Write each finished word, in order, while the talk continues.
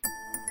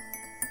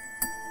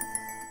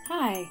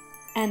Hi,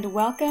 and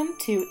welcome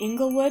to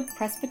Inglewood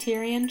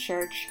Presbyterian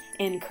Church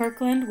in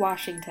Kirkland,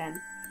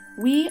 Washington.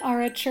 We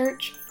are a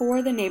church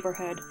for the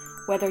neighborhood.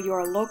 Whether you're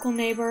a local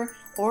neighbor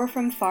or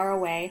from far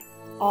away,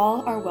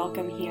 all are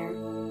welcome here.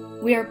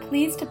 We are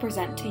pleased to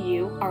present to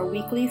you our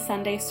weekly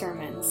Sunday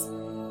sermons.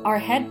 Our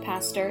head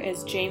pastor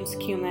is James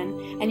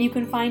Cuman, and you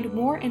can find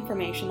more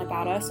information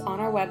about us on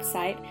our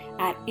website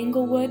at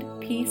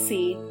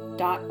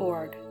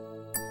inglewoodpc.org.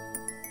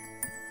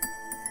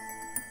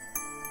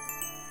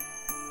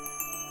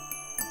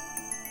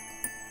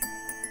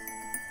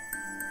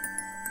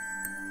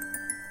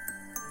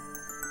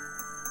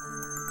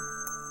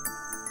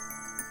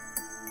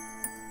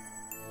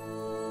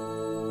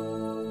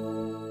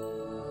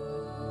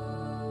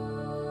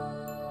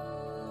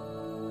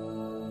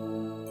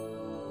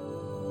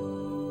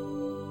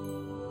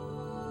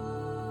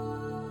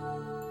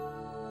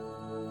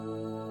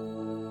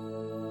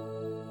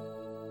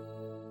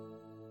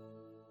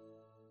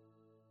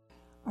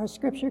 Our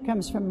scripture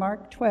comes from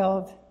Mark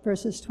 12,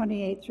 verses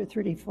 28 through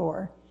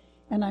 34,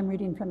 and I'm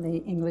reading from the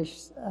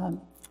English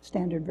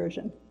Standard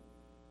Version.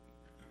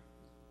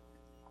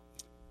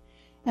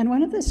 And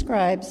one of the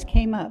scribes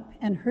came up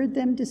and heard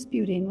them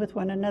disputing with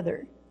one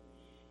another,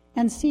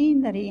 and seeing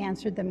that he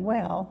answered them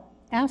well,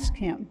 asked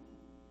him,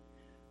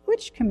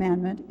 "Which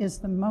commandment is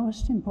the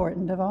most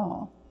important of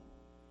all?"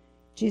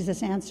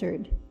 Jesus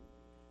answered,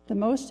 "The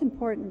most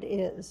important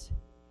is,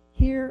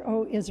 'Hear,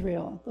 O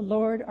Israel, the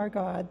Lord our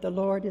God, the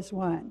Lord is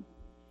one.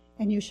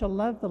 And you shall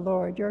love the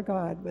Lord your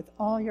God with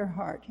all your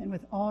heart and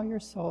with all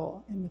your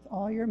soul and with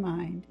all your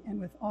mind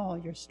and with all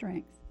your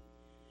strength.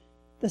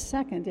 The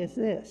second is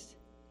this,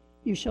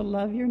 you shall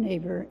love your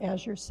neighbor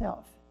as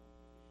yourself.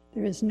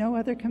 There is no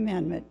other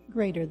commandment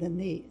greater than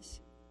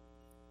these."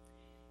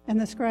 And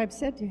the scribe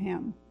said to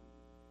him,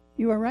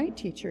 "You are right,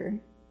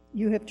 teacher.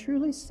 You have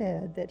truly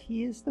said that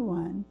he is the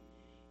one,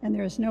 and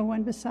there is no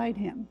one beside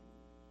him.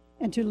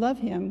 And to love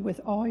him with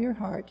all your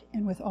heart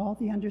and with all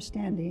the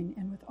understanding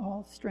and with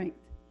all strength.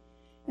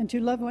 And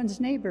to love one's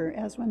neighbor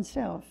as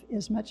oneself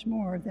is much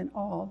more than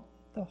all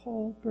the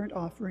whole burnt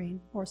offering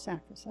or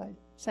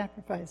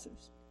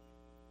sacrifices."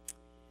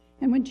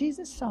 And when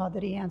Jesus saw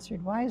that he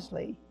answered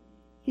wisely,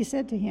 he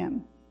said to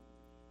him,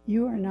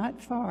 "You are not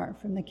far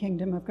from the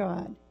kingdom of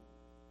God."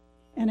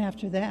 And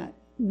after that,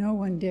 no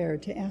one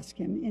dared to ask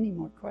him any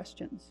more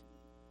questions.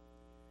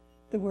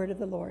 The word of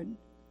the Lord.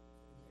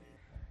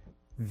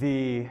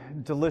 The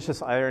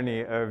delicious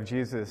irony of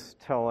Jesus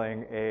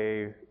telling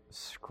a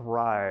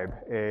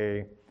scribe,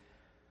 a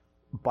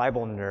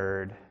Bible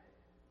nerd,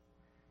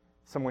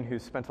 someone who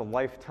spent a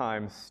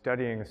lifetime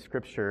studying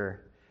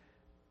Scripture,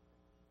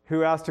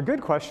 who asked a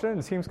good question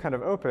and seems kind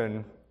of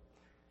open,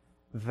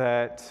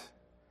 that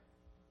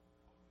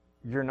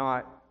you're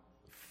not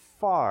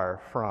far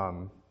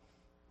from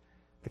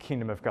the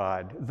kingdom of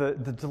God. The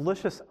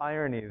delicious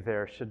irony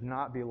there should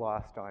not be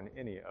lost on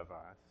any of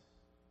us.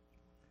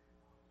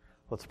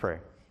 Let's pray.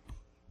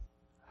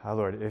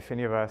 Lord, if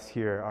any of us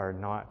here are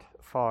not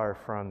far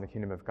from the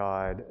kingdom of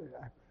God,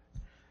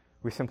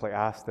 we simply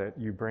ask that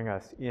you bring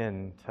us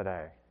in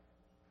today.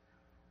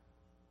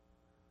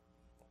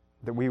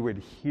 That we would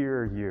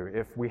hear you,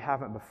 if we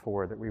haven't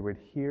before, that we would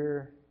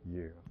hear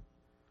you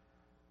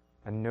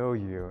and know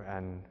you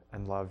and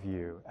love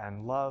you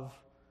and love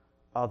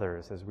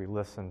others as we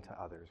listen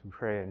to others. We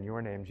pray in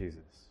your name,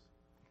 Jesus.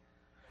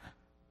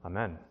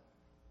 Amen.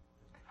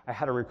 I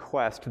had a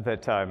request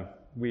that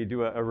we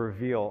do a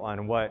reveal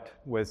on what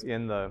was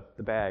in the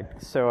bag.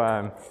 So,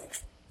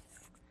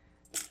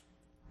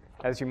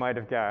 as you might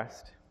have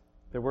guessed,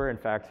 there were, in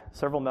fact,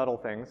 several metal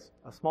things,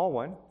 a small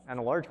one and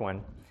a large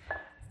one.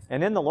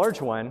 And in the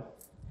large one,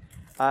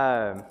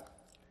 they're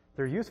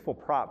useful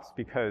props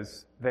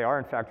because they are,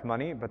 in fact,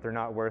 money, but they're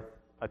not worth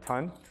a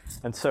ton.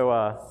 And so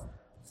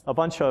a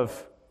bunch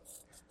of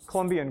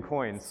Colombian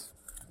coins.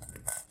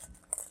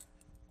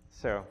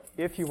 So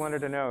if you wanted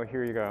to know,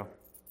 here you go.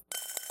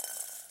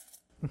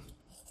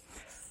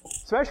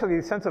 So actually,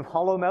 the sense of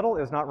hollow metal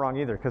is not wrong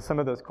either, because some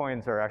of those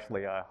coins are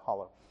actually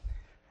hollow.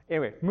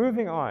 Anyway,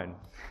 moving on.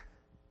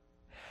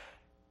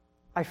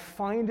 I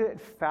find it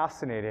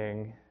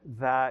fascinating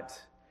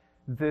that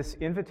this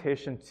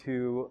invitation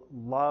to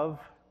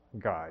love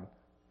God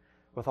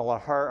with all our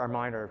heart, our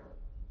mind, our,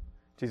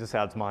 Jesus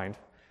adds mind,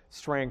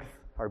 strength,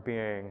 our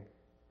being,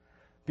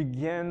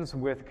 begins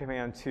with the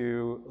command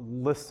to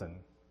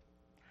listen.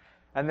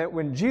 And that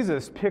when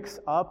Jesus picks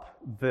up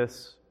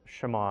this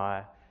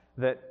Shema,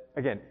 that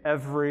again,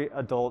 every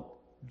adult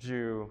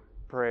Jew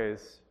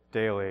prays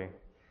daily,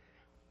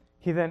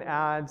 he then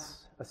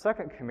adds a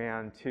second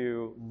command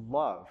to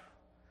love.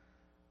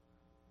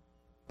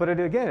 But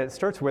it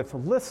starts with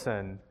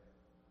listen,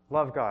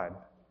 love God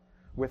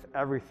with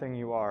everything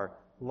you are,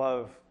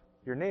 love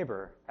your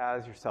neighbor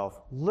as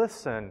yourself.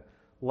 Listen,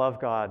 love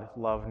God,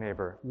 love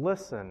neighbor.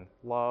 Listen,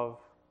 love,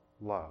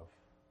 love.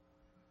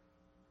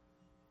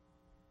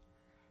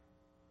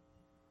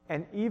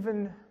 And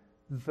even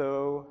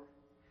though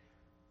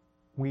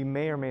we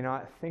may or may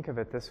not think of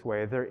it this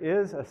way, there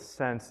is a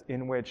sense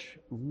in which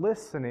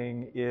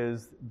listening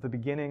is the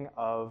beginning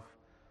of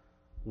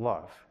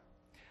love.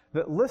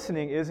 That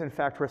listening is, in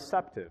fact,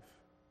 receptive.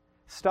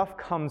 Stuff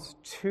comes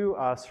to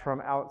us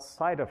from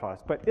outside of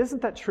us. But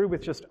isn't that true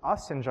with just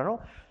us in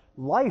general?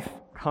 Life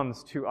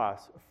comes to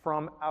us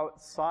from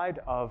outside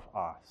of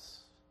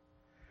us.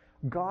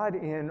 God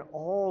in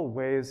all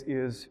ways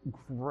is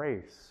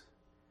grace,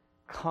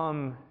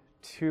 come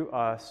to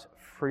us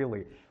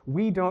freely.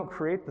 We don't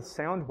create the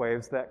sound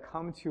waves that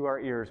come to our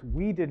ears.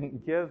 We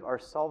didn't give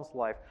ourselves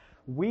life.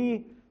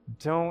 We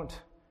don't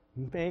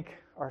make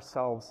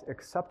ourselves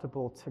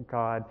acceptable to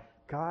God.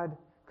 God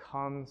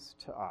comes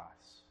to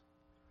us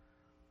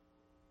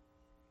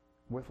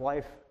with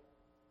life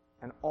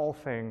and all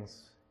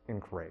things in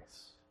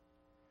grace.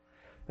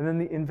 And then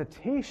the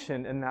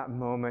invitation in that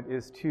moment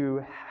is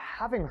to,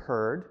 having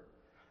heard,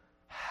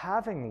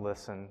 having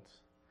listened,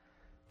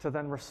 to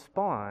then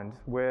respond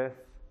with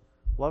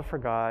love for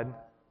God,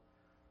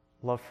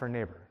 love for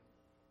neighbor.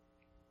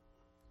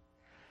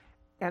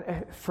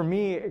 And for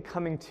me,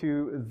 coming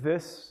to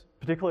this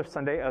particular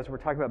Sunday, as we're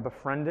talking about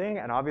befriending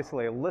and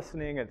obviously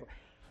listening, and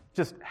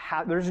just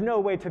there's no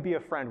way to be a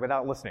friend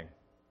without listening.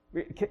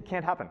 It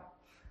can't happen.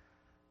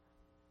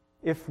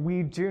 If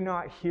we do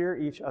not hear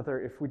each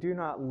other, if we do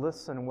not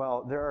listen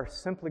well, there are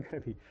simply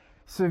going to be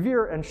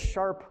severe and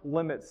sharp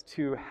limits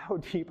to how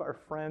deep our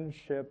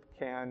friendship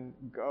can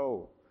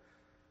go.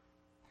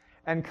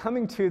 And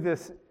coming to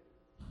this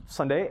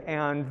Sunday,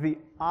 and the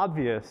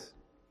obvious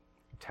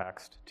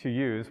text to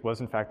use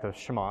was in fact the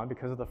Shema,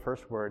 because of the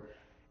first word,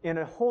 in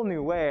a whole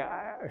new way,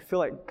 I feel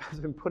like God's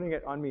been putting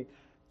it on me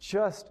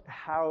just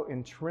how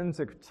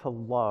intrinsic to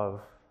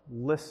love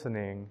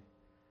listening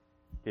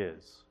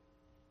is.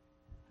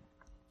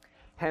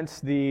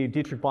 Hence the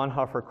Dietrich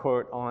Bonhoeffer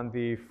quote on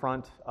the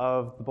front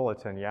of the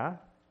bulletin, yeah?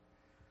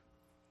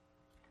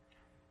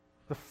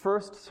 The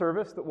first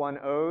service that one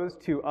owes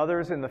to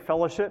others in the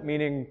fellowship,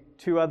 meaning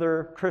to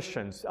other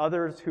Christians,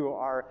 others who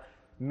are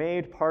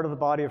made part of the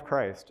body of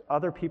Christ,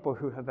 other people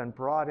who have been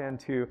brought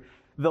into,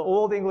 the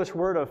old English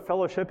word of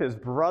fellowship is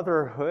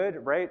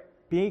brotherhood, right?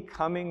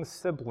 Becoming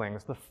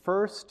siblings. The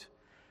first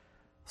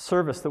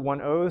service that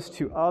one owes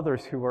to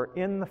others who are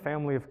in the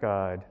family of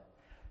God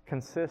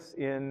consists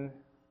in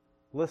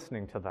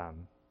listening to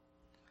them.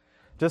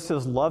 Just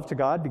as love to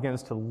God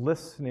begins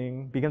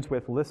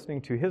with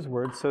listening to His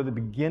word, so the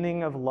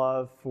beginning of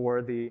love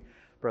for the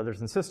brothers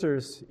and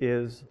sisters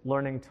is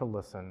learning to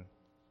listen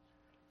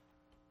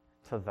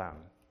to them.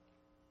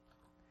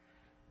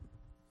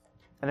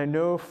 And I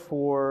know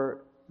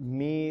for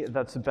me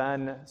that's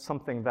been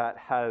something that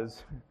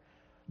has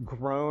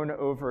grown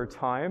over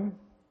time.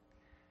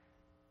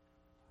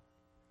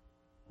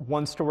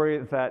 One story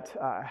that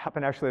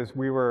happened actually is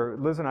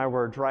Liz and I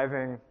were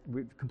driving,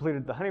 we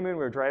completed the honeymoon,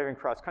 we were driving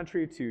cross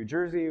country to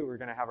Jersey, we were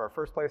going to have our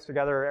first place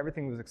together,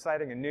 everything was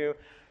exciting and new.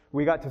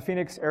 We got to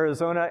Phoenix,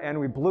 Arizona, and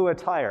we blew a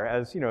tire,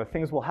 as you know,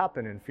 things will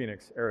happen in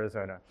Phoenix,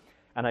 Arizona.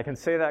 And I can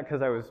say that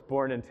because I was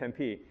born in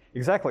Tempe.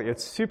 Exactly,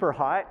 it's super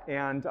hot,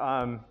 and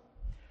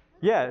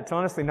yeah, it's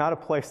honestly not a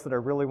place that I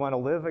really want to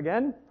live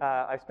again.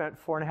 I spent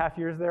 4.5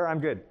 years there, I'm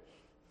good.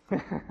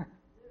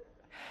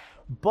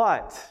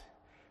 But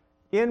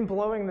in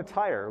blowing the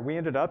tire, we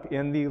ended up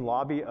in the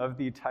lobby of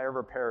the tire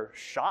repair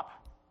shop,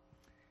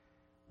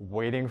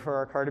 waiting for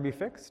our car to be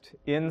fixed.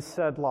 In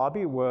said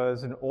lobby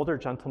was an older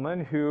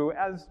gentleman who,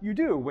 as you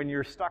do when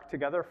you're stuck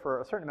together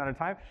for a certain amount of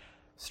time,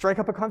 strike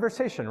up a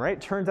conversation, right?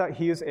 Turns out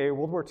he is a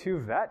World War II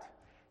vet.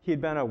 He'd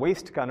been a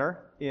waist gunner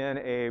in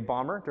a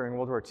bomber during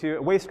World War II.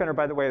 A waist gunner,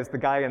 by the way, is the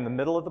guy in the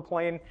middle of the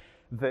plane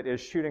that is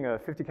shooting a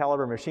 .50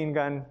 caliber machine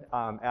gun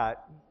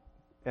at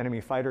enemy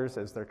fighters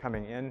as they're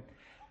coming in.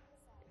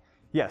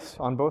 Yes,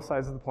 on both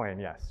sides of the plane,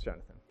 yes,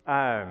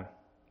 Jonathan.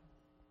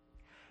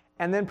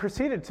 And then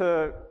proceeded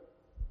to,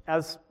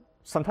 as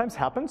sometimes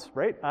happens,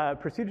 right,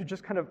 proceeded to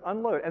just kind of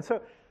unload. And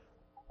so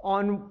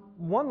on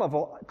one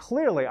level,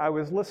 clearly I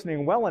was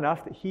listening well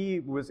enough that he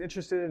was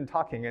interested in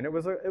talking, and it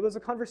was a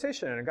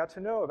conversation, and I got to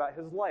know about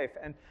his life,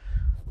 and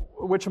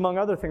which among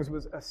other things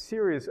was a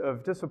series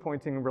of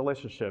disappointing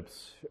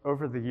relationships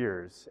over the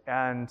years,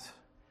 and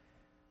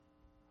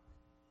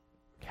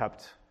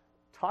kept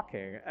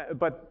talking.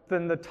 But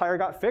then the tire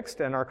got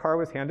fixed and our car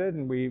was handed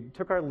and we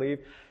took our leave,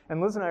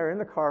 and Liz and I are in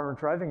the car, we're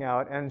driving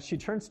out, and she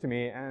turns to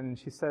me and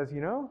she says,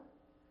 you know,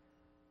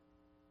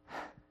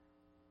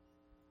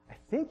 I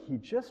think he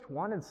just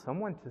wanted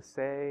someone to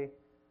say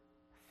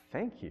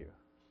thank you.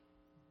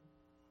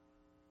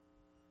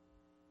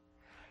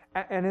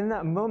 And in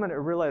that moment I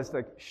realized,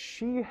 like,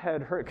 she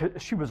had heard,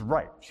 'cause she was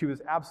right, she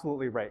was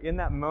absolutely right. In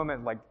that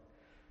moment, like,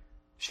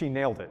 she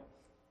nailed it.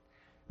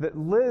 That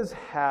Liz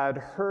had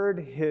heard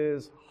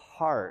his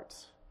heart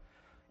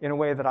in a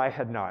way that I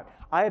had not.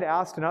 I had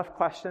asked enough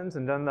questions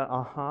and done the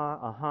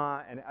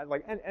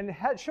and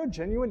had showed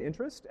genuine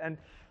interest, and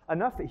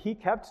enough that he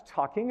kept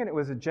talking, and it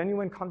was a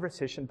genuine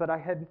conversation. But I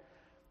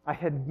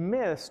had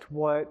missed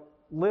what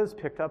Liz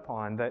picked up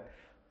on, that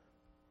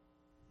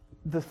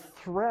the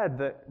thread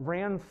that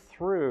ran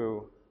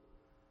through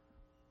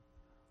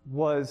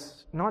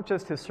was not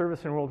just his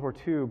service in World War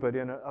II, but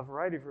in a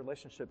variety of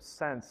relationships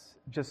since,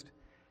 just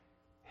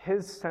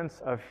his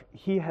sense of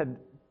he had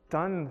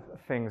done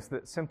things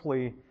that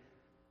simply,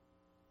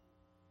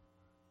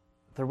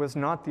 there was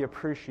not the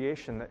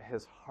appreciation that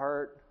his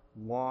heart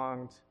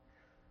longed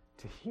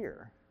to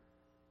hear.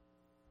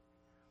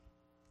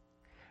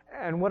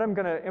 And what I'm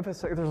going to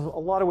emphasize, there's a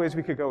lot of ways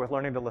we could go with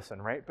learning to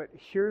listen, right? But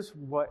here's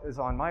what is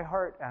on my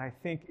heart, and I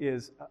think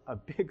is a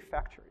big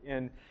factor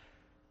in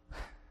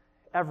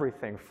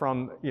everything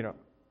from,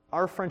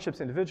 our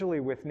friendships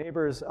individually with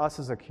neighbors, us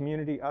as a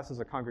community, us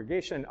as a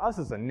congregation, us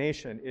as a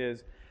nation,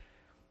 is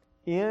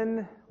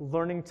in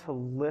learning to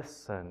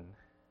listen,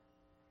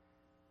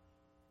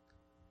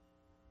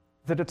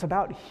 that it's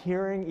about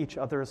hearing each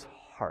other's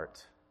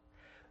heart.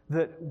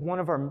 That one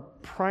of our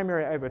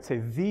primary, I would say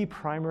the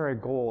primary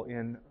goal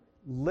in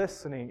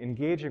listening,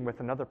 engaging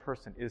with another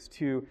person, is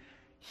to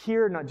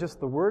hear not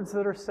just the words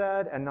that are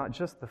said and not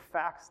just the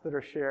facts that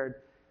are shared,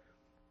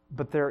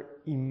 but their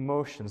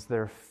emotions,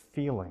 their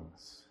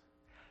feelings.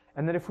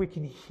 And that if we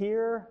can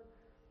hear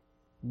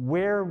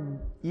where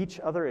each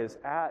other is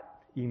at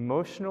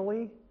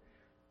emotionally,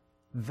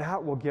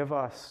 that will give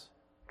us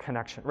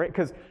connection, right?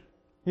 Because,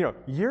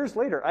 years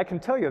later, I can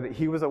tell you that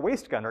he was a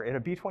waist gunner in a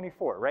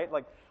B-24, right?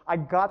 Like, I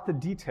got the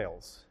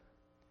details.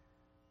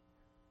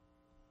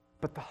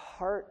 But the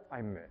heart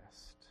I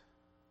missed.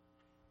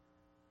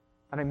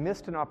 And I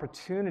missed an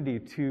opportunity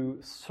to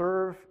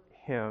serve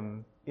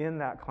him in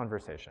that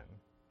conversation.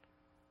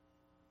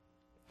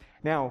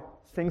 Now,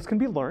 things can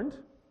be learned.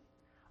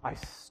 I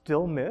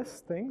still miss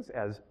things,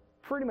 as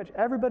pretty much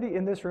everybody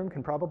in this room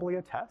can probably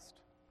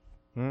attest.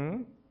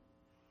 But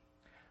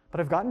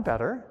I've gotten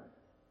better.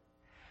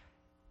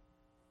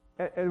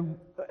 And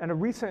a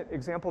recent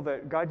example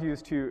that God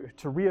used to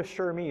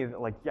reassure me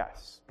that,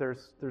 yes,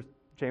 there's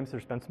James,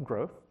 there's been some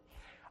growth.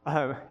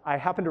 I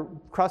happened to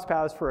cross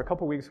paths for a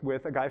couple weeks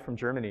with a guy from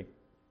Germany.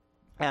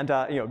 And,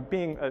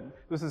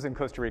 this is in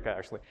Costa Rica,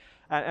 actually.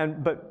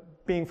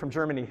 But being from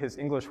Germany, his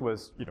English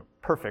was,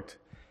 perfect.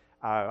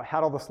 Had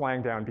all the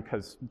slang down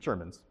because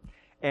Germans.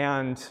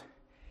 And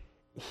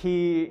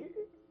the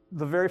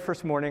very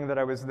first morning that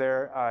I was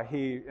there,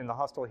 in the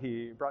hostel,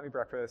 he brought me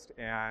breakfast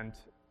and,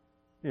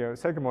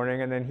 said good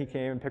morning. And then he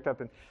came and picked up,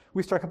 and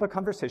we struck up a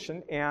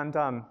conversation.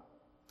 And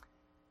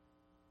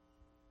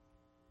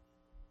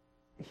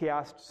he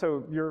asked,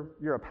 "So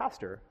you're a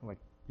pastor?" I'm like,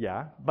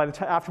 "Yeah." By the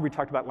time after we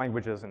talked about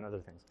languages and other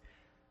things,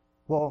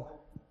 "Well,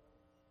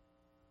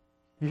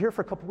 you're here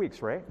for a couple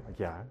weeks, right?" I'm like,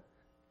 "Yeah."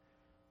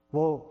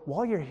 "Well,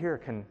 while you're here,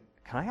 can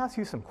I ask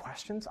you some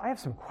questions? I have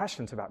some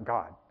questions about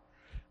God."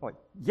 I'm like,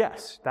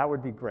 "Yes, that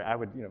would be great." I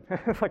would,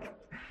 like,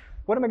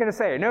 what am I going to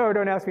say? No,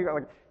 don't ask me.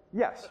 Like,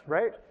 yes,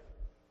 right?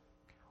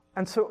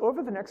 And so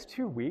over the next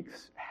 2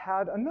 weeks,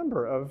 had a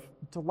number of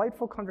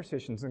delightful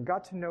conversations and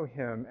got to know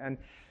him. And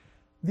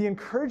the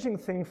encouraging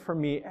thing for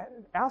me,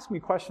 asked me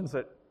questions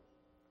that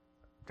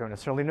don't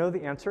necessarily know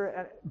the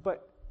answer,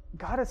 but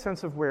got a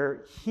sense of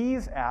where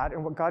he's at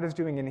and what God is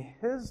doing in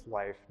his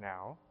life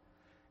now.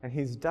 And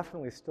he's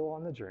definitely still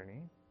on the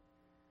journey.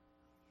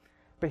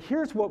 But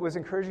here's what was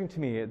encouraging to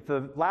me.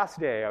 The last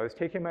day, I was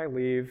taking my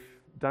leave,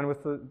 done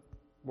with the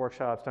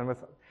workshops,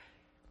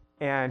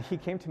 and he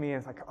came to me and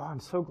was like, "Oh, I'm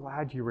so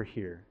glad you were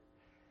here.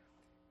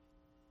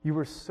 You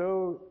were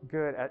so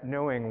good at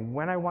knowing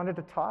when I wanted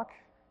to talk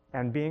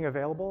and being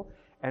available,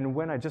 and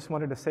when I just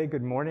wanted to say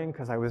good morning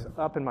because I was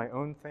up in my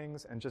own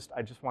things and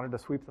I just wanted to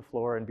sweep the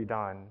floor and be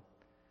done."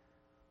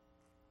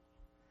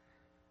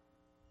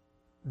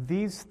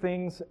 These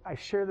things, I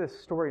share this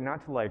story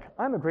not to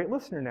I'm a great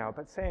listener now,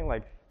 but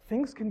saying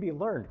things can be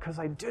learned because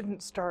I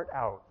didn't start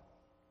out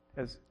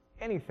as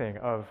anything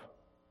of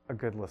a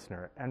good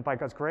listener. And by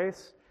God's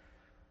grace,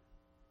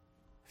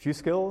 a few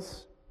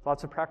skills,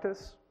 lots of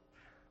practice,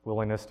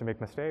 willingness to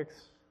make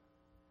mistakes,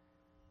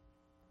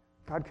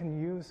 God can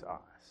use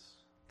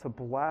us to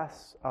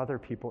bless other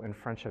people in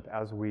friendship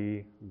as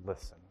we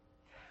listen.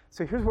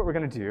 So here's what we're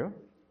going to do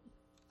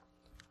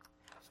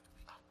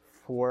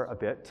for a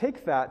bit.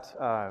 Take that,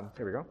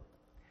 there we go,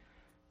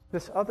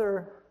 this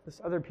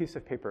other piece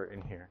of paper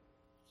in here.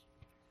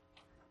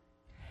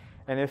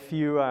 And if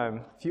you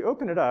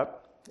open it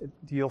up,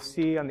 you'll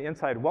see on the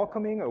inside,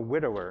 "Welcoming a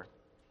Widower."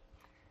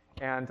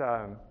 And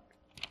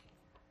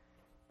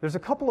there's a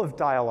couple of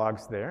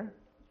dialogues there.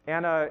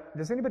 And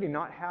does anybody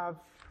not have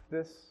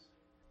this?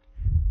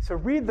 So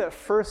read the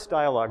first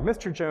dialogue.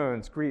 Mr.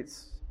 Jones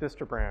greets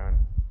Mr. Brown.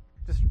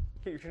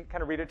 You can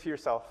kind of read it to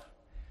yourself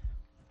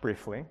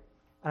briefly.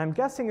 And I'm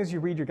guessing as you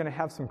read, you're going to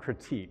have some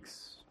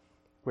critiques,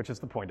 which is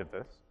the point of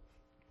this.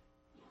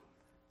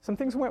 Some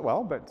things went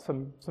well, but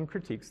some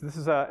critiques. This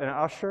is an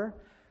usher,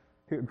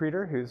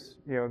 greeter, who's,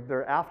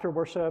 they're after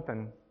worship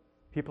and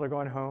people are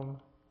going home.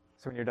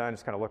 So when you're done,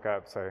 just kind of look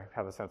up so I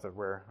have a sense of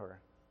where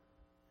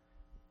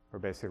we're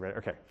basically ready.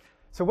 Okay.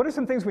 So what are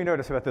some things we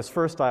notice about this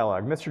first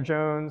dialogue? Mr.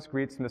 Jones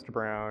greets Mr.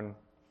 Brown.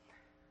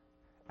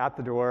 At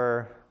the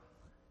door,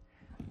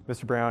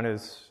 Mr. Brown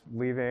is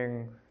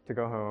leaving to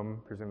go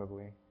home,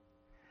 presumably.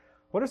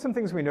 What are some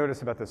things we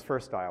notice about this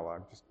first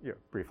dialogue, just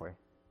briefly?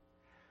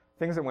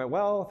 Things that went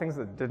well, things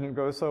that didn't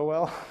go so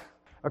well.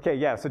 Okay,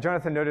 yeah, so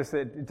Jonathan noticed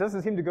that it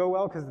doesn't seem to go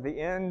well because at the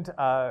end,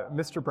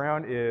 Mr.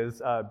 Brown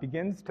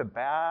begins to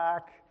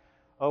back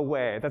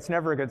away. That's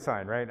never a good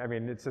sign, right? I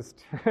mean, it's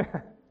just...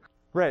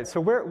 Right,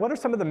 so what are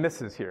some of the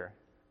misses here?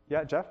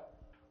 Yeah, Jeff?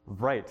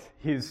 Right,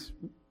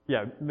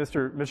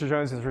 Mr.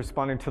 Jones is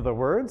responding to the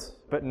words,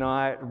 but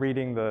not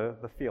reading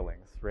the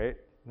feelings, right?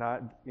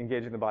 Not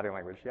engaging the body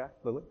language. Yeah,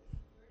 Lily?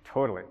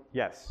 Totally,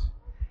 yes.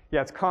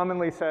 Yeah, it's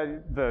commonly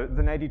said, the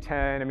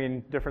 90-10, I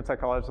mean, different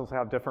psychologists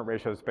have different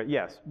ratios, but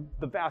yes,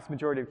 the vast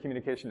majority of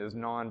communication is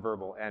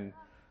nonverbal, and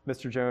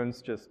Mr.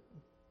 Jones just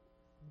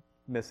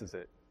misses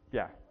it.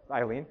 Yeah,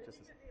 Eileen?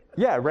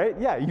 Yeah, right?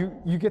 Yeah,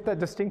 you get that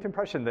distinct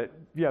impression that,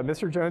 yeah,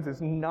 Mr. Jones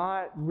is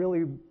not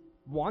really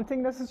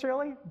wanting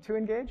necessarily to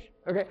engage.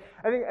 Okay,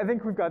 I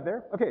think we've got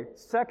there. Okay,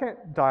 second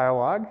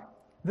dialogue.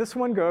 This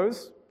one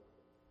goes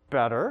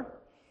better.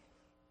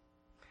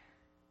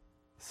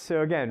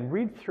 So again,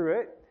 read through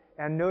it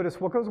and notice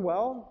what goes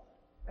well,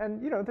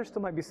 and there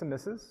still might be some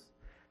misses.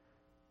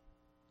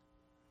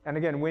 And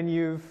again, when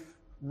you've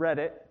read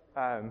it,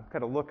 kind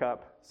of look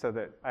up so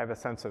that I have a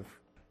sense of,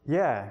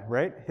 yeah,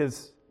 right?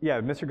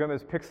 Mr.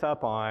 Gomez picks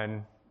up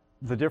on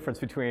the difference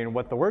between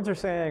what the words are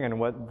saying and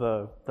what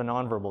the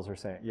nonverbals are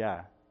saying.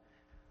 Yeah.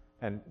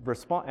 And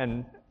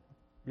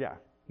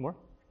more?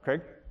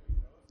 Craig?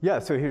 Yeah,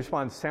 so he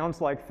responds,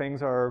 sounds like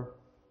things are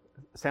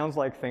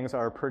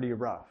pretty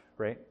rough,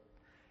 right?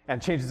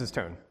 And changes his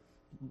tone,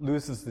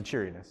 loses the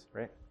cheeriness,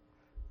 right?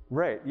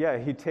 Right, yeah,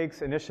 he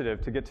takes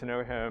initiative to get to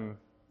know him.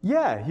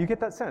 Yeah, you get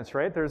that sense,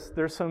 right?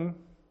 There's some,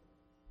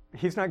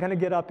 he's not gonna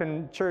get up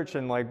in church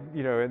and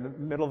in the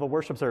middle of a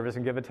worship service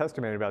and give a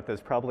testimony about this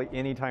probably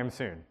anytime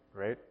soon,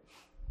 right?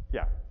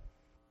 Yeah.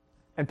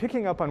 And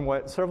picking up on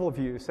what several of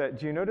you said,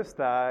 do you notice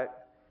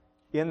that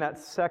in that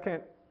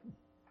second,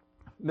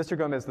 Mr.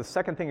 Gomez, the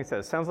second thing he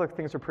says, sounds like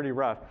things are pretty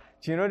rough.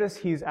 Do you notice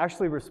he's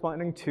actually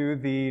responding to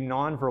the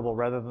nonverbal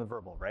rather than the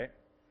verbal, right?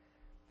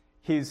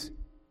 He's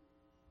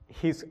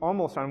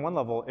almost on one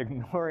level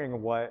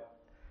ignoring what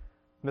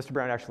Mr.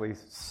 Brown actually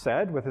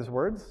said with his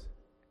words,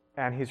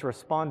 and he's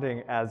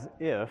responding as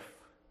if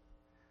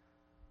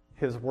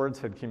his words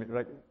had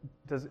communicated.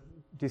 Do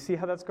you see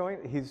how that's going?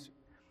 He's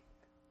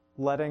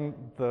letting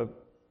the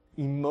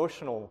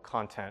emotional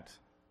content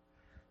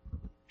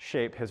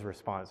shape his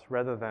response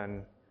rather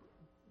than,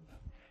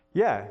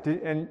 yeah.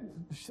 And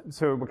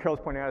so what Carol's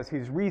pointing out is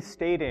he's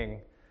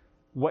restating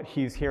what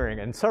he's hearing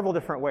in several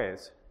different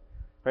ways,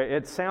 right?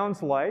 It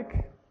sounds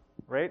like,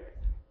 right?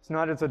 It's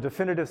not as a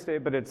definitive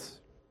state, but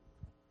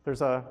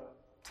there's a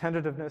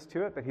tentativeness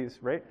to it, but he's,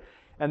 right?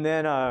 And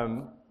then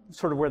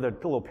sort of where the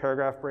little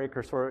paragraph break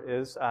or sort of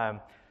is,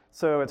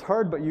 so it's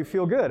hard, but you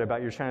feel good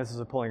about your chances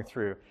of pulling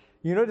through.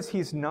 You notice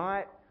he's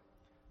not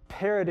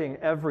parroting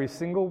every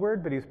single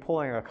word, but he's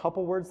pulling a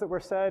couple words that were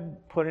said,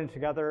 putting it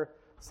together,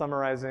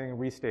 summarizing,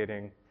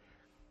 restating.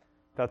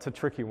 That's a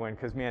tricky one,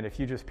 because man, if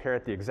you just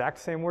parrot the exact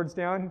same words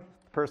down,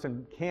 the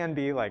person can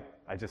be like,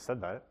 I just said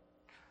that.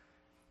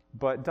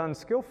 But done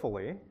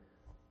skillfully,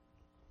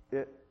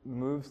 it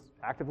moves,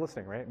 active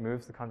listening, right?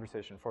 Moves the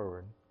conversation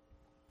forward.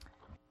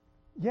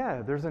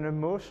 Yeah, there's an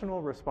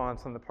emotional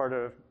response on the part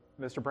of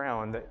Mr.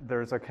 Brown that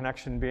there's a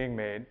connection being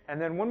made. And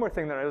then one more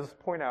thing that I just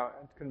point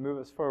out can move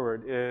us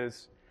forward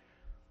is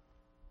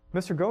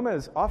Mr.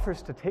 Gomez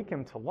offers to take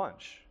him to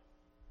lunch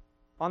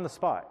on the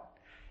spot.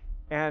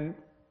 And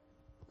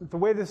the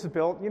way this is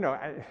built,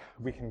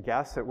 we can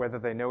guess at whether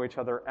they know each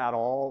other at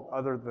all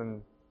other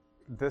than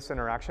this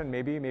interaction,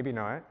 maybe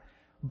not.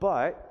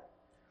 But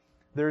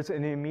there's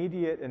an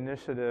immediate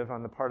initiative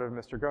on the part of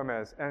Mr.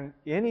 Gomez, and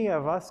any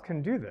of us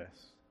can do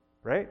this,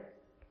 right?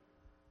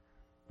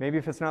 Maybe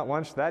if it's not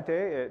lunch that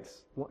day,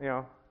 it's,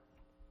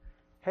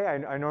 hey,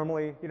 I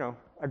normally,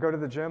 I go to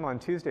the gym on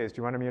Tuesdays. Do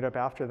you want to meet up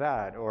after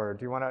that? Or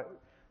do you want to,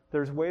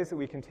 there's ways that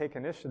we can take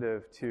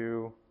initiative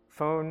to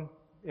phone,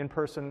 in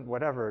person,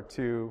 whatever,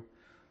 to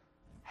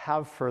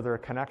have further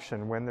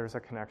connection when there's a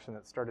connection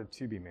that started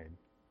to be made.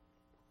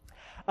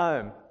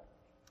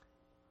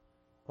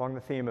 Along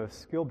the theme of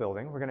skill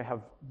building, we're going to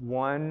have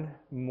one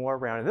more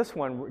round. And this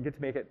one, we get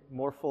to make it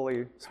more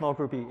fully small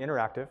groupy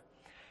interactive.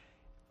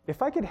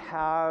 If I could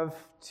have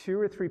 2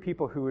 or 3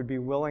 people who would be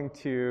willing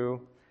to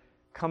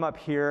come up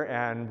here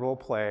and role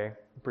play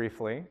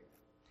briefly.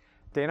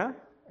 Dana?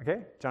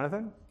 Okay.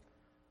 Jonathan?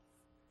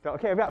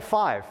 Okay, I've got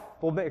 5.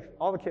 We'll make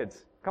all the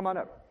kids. Come on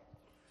up.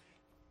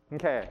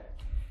 Okay.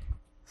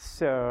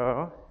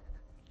 So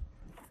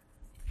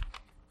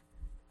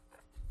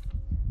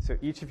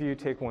each of you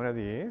take one of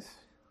these.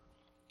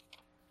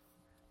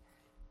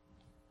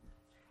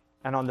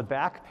 And on the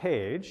back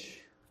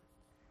page,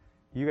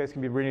 you guys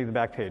can be reading the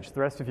back page. The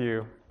rest of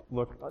you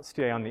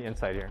stay on the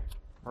inside here.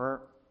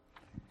 4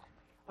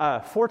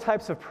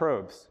 types of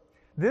probes.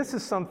 This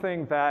is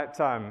something that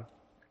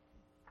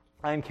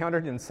I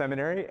encountered in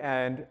seminary,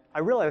 and I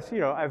realized,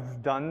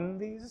 I've done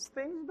these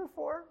things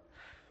before,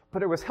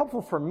 but it was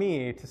helpful for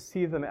me to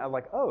see them as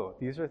like, oh,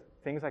 these are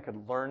things I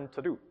could learn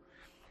to do.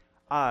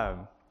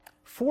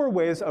 4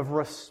 ways of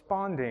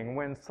responding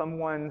when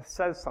someone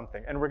says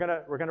something, and we're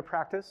gonna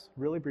practice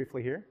really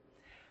briefly here.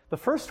 The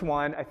first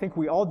one, I think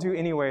we all do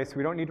anyway, so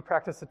we don't need to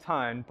practice a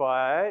ton,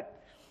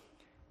 but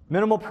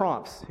minimal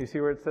prompts. You see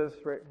where it says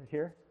right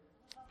here?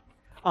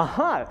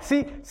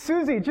 See,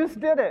 Susie just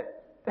did it.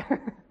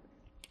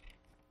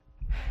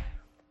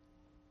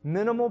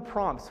 Minimal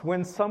prompts.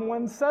 When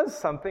someone says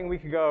something, we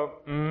could go,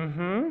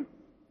 mm-hmm.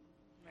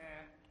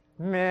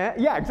 Meh.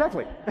 Yeah,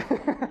 exactly.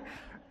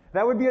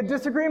 That would be a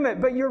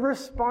disagreement, but you're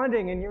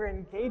responding and you're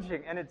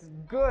engaging, and it's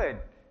good.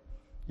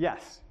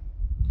 Yes.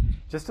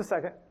 Just a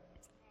second.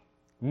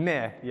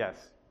 Meh,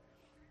 yes.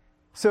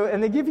 So,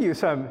 and they give you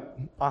some,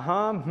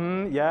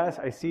 yes,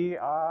 I see,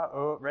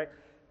 oh, right.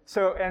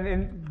 So, and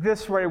in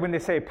this way, when they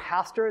say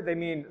pastor, they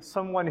mean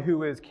someone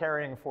who is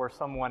caring for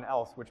someone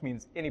else, which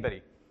means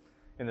anybody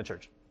in the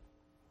church.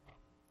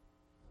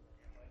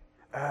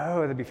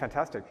 Oh, that'd be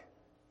fantastic.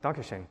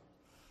 Dankeschön.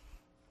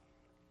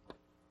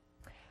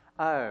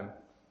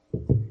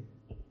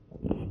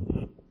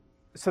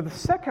 So the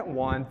second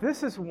one,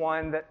 this is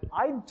one that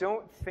I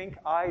don't think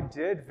I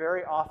did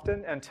very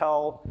often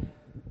until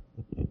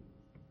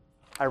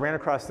I ran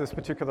across this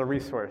particular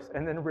resource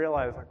and then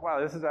realized, like,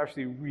 wow, this is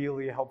actually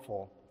really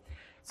helpful.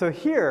 So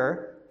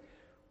here,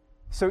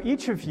 so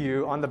each of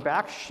you on the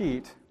back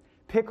sheet,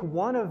 pick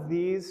one of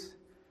these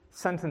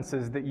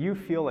sentences that you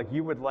feel like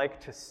you would like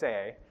to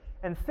say,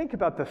 and think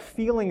about the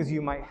feelings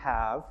you might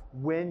have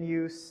when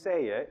you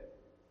say it.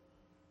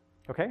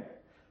 Okay?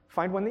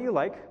 Find one that you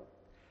like,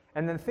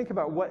 and then think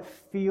about what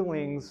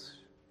feelings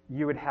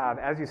you would have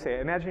as you say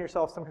it. Imagine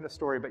yourself some kind of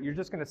story, but you're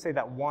just going to say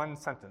that one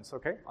sentence,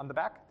 okay? On the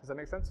back. Does that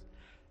make sense?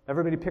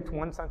 Everybody picked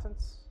one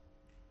sentence?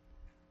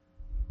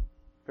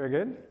 Very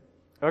good.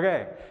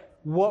 Okay.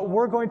 What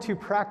we're going to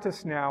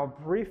practice now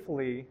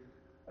briefly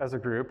as a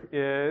group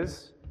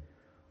is,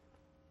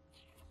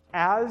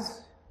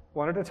 as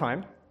one at a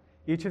time,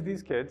 each of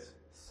these kids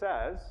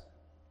says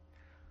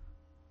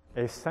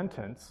a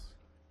sentence.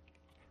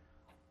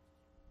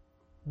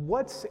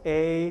 What's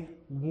a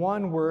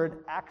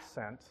one-word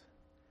accent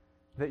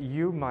that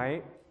you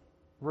might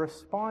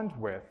respond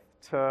with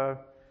to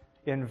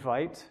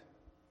invite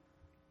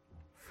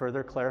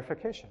further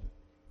clarification?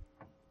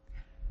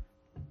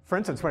 For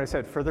instance, when I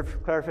said further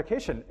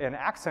clarification, an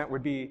accent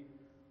would be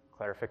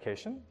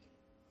clarification. Do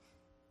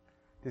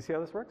you see how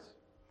this works?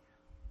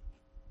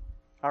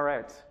 All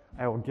right,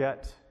 I will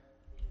get...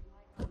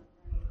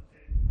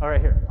 All right,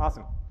 here,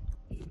 awesome.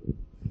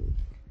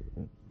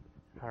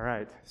 All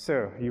right, so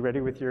are you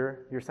ready with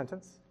your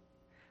sentence?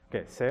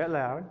 Okay, say it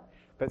loud,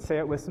 but say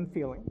it with some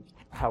feeling,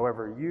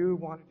 however you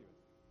want to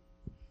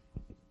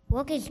do it.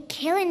 Work is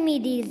killing me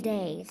these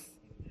days.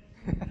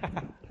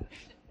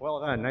 Well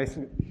done, nice.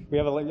 We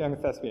have a young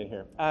thespian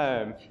here.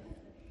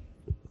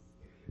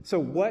 So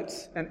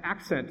what's an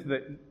accent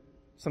that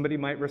somebody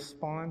might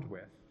respond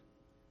with?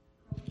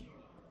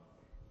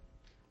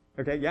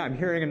 Okay, yeah, I'm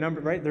hearing a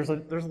number, right? There's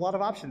a lot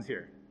of options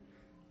here.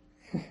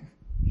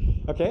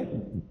 Okay,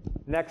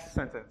 next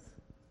sentence.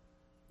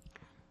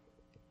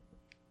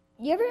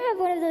 You ever have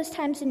one of those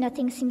times when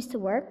nothing seems to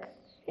work?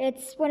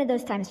 It's one of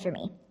those times for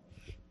me.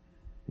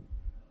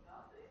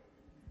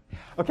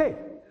 Okay,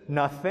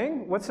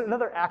 nothing. What's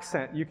another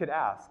accent you could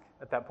ask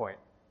at that point?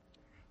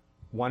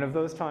 One of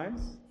those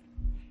times?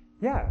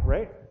 Yeah,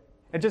 right?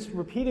 And just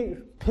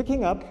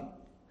picking up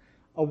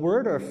a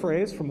word or a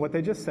phrase from what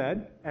they just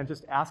said and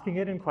just asking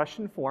it in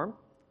question form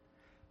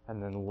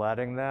and then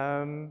letting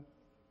them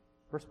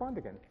respond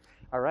again.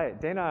 All right,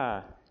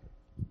 Dana.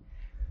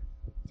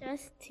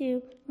 Just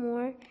 2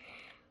 more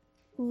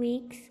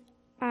weeks.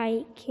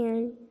 I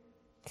can't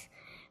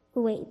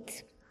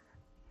wait.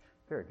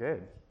 Very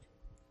good.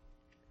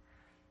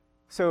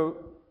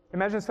 So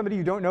imagine somebody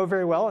you don't know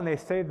very well and they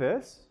say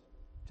this,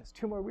 just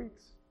 2 more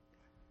weeks.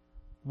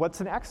 What's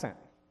an accent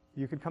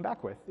you could come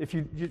back with? If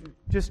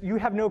you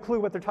have no clue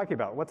what they're talking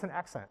about, what's an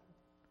accent?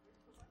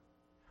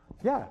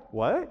 Yeah,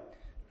 what?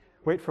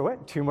 Wait for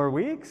what? 2 more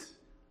weeks,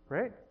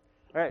 right?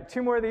 All right,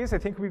 2 more of these. I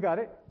think we got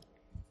it.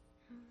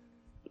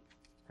 All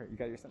right, you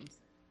got your sentence.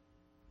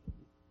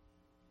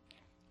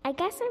 I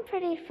guess I'm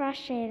pretty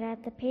frustrated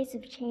at the pace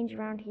of change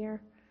around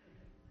here.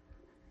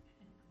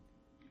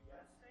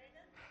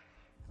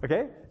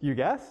 Okay, you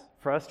guess?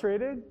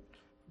 Frustrated?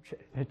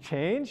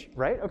 Change,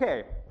 right?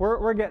 Okay,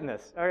 we're getting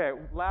this. All right,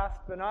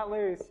 last but not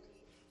least.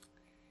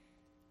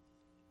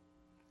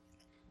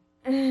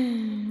 I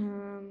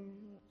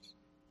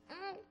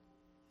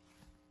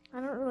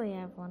don't really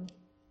have one.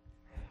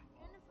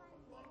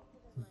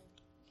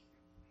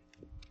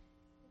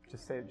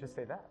 Just say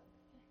that.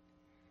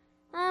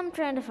 I'm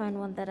trying to find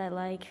one that I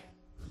like.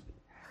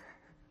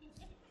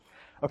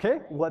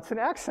 Okay, what's an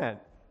accent?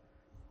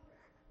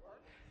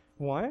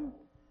 One?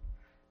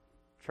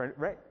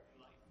 Right.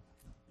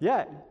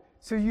 Yeah,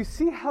 so you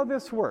see how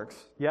this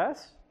works,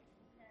 yes?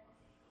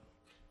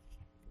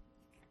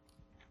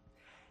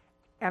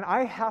 And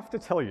I have to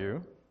tell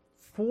you,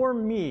 for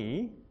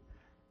me,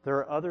 there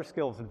are other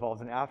skills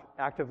involved in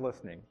active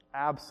listening,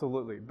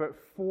 absolutely. But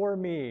for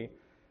me,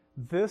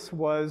 this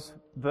was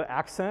the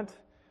accent.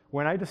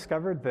 When I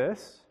discovered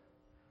this,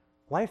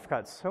 life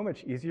got so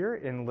much easier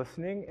in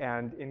listening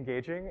and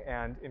engaging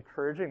and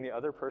encouraging the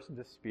other person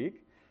to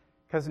speak,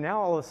 because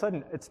now all of a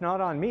sudden it's not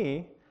on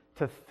me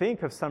to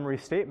think of some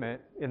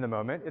restatement in the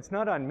moment. It's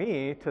not on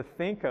me to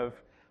think of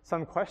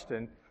some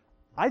question.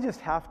 I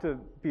just have to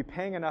be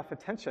paying enough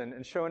attention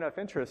and show enough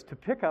interest to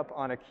pick up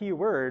on a key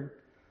word.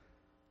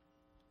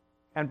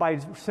 And by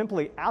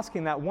simply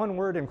asking that one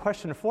word in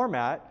question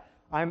format,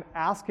 I'm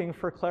asking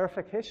for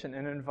clarification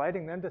and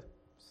inviting them to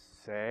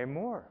say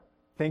more.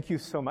 Thank you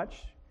so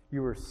much.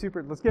 You were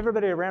super. Let's give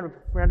everybody a round of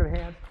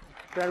hand,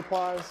 round of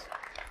applause.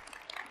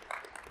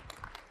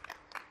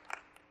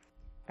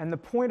 And the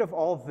point of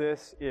all of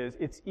this is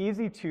it's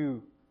easy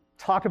to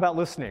talk about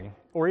listening,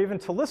 or even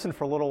to listen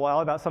for a little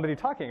while about somebody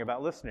talking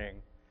about listening.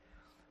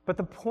 But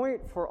the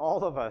point for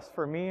all of us,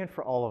 for me and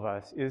for all of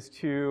us, is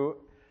to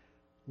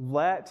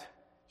let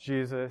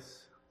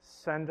Jesus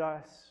send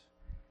us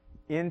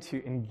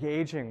into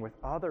engaging with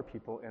other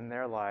people in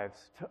their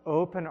lives, to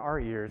open our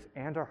ears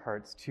and our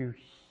hearts to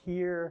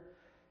hear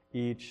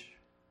each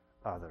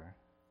other,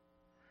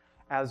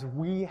 as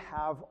we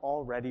have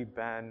already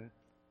been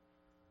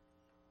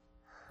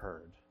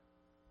heard.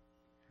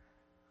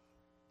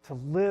 To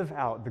live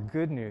out the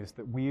good news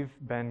that we've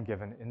been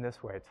given in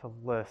this way, to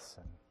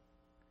listen.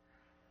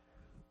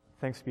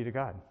 Thanks be to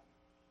God.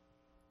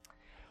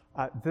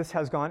 This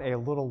has gone a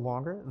little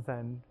longer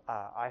than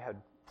I had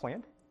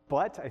planned,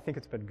 but I think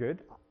it's been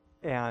good.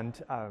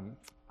 And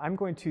I'm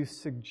going to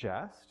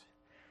suggest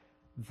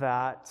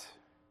that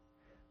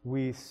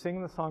we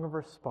sing the song of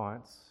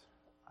response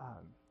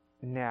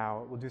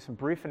now. We'll do some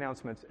brief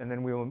announcements, and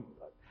then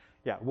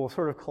we'll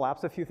sort of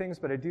collapse a few things,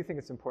 but I do think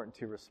it's important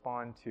to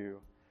respond to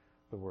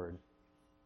the word.